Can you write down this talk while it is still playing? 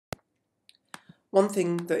One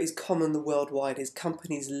thing that is common worldwide is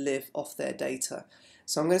companies live off their data.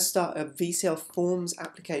 So I'm going to start a VCL Forms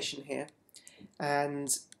application here,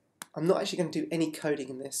 and I'm not actually going to do any coding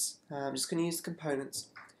in this. I'm just going to use the components.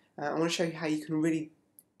 I want to show you how you can really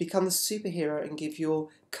become the superhero and give your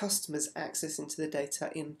customers access into the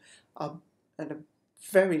data in a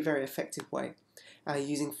very, very effective way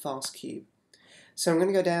using FastCube. So I'm going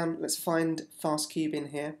to go down, let's find FastCube in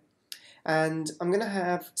here, and I'm going to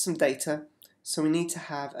have some data. So we need to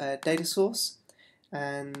have a data source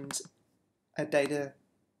and a data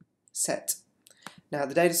set. Now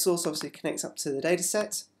the data source obviously connects up to the data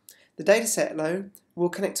set. The data set though will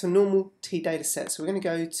connect to a normal T data set. So we're going to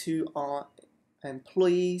go to our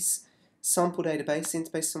employees sample database,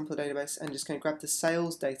 interface sample database, and just going to grab the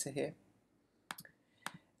sales data here.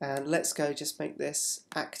 And let's go just make this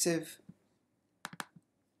active.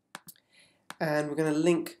 And we're going to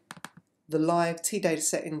link the live T data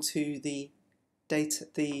set into the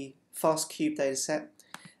FastCube dataset,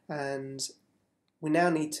 and we now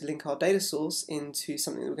need to link our data source into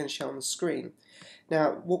something that we're going to show on the screen.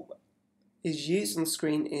 Now, what is used on the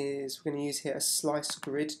screen is we're going to use here a slice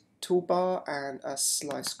grid toolbar and a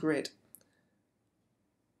slice grid.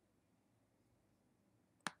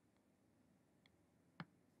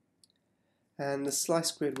 And the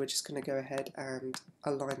slice grid, we're just going to go ahead and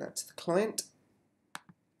align that to the client.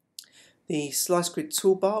 The slice grid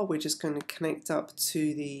toolbar, we're just going to connect up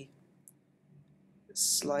to the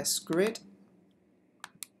slice grid,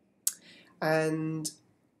 and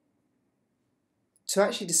to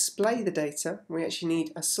actually display the data we actually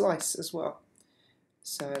need a slice as well.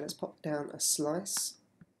 So let's pop down a slice,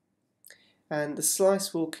 and the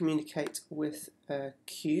slice will communicate with a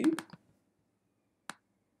cube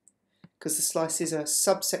because the slice is a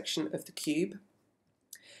subsection of the cube.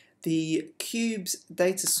 The cube's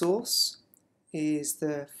data source is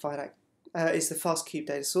the FastCube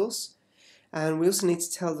data source, and we also need to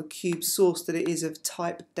tell the cube source that it is of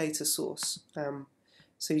type data source.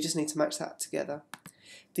 So you just need to match that together.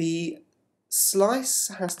 The slice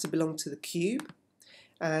has to belong to the cube,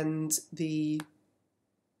 and the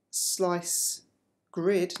slice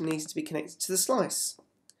grid needs to be connected to the slice.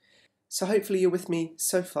 So hopefully you're with me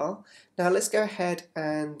so far. Now let's go ahead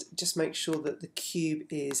and just make sure that the cube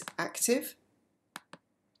is active,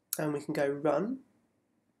 and we can go run,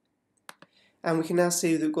 and we can now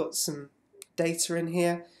see that we've got some data in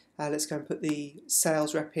here. Let's go and put the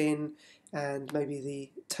sales rep in, and maybe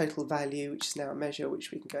the total value, which is now a measure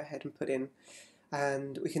which we can go ahead and put in,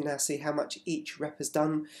 and we can now see how much each rep has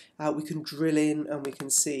done. We can drill in and we can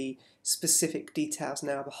see specific details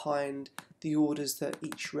now behind the orders that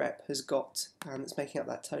each rep has got, and that's making up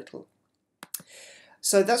that total.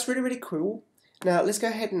 So that's really, really cool. Now let's go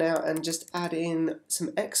ahead now and just add in some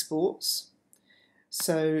exports.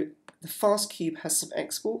 So the FastCube has some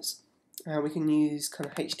exports. We can use kind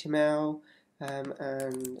of HTML,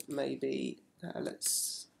 and maybe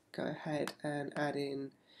let's go ahead and add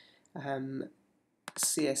in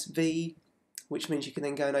CSV, which means you can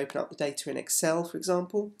then go and open up the data in Excel, for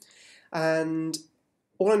example. And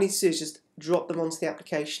all I need to do is just drop them onto the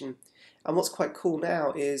application. And what's quite cool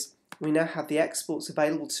now is we now have the exports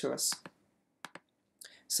available to us.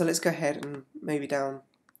 So let's go ahead and maybe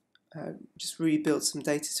just rebuild some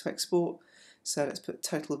data to export. So let's put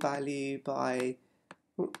total value by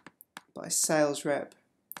sales rep,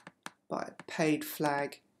 by paid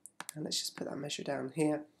flag, and let's just put that measure down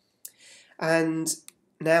here. And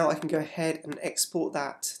now I can go ahead and export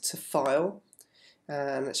that to file,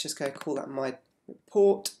 and let's just go call that my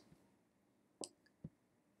report.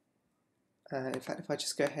 In fact, if I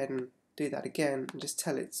just go ahead and do that again and just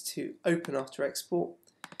tell it to open after export,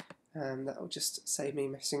 and that will just save me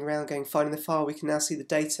messing around going finding the file. We can now see the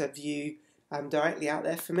data view directly out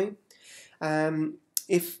there for me.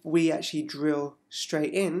 If we actually drill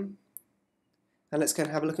straight in, and let's go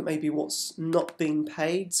and have a look at maybe what's not been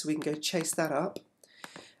paid, so we can go chase that up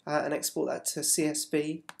and export that to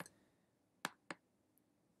CSV,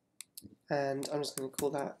 and I'm just going to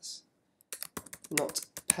call that not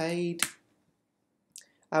paid.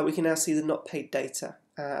 We can now see the not paid data,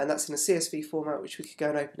 and that's in a CSV format which we could go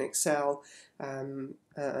and open Excel and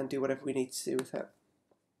do whatever we need to do with it.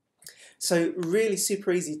 So really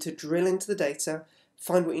super easy to drill into the data,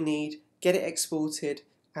 find what you need, get it exported,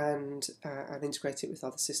 and integrate it with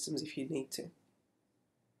other systems if you need to.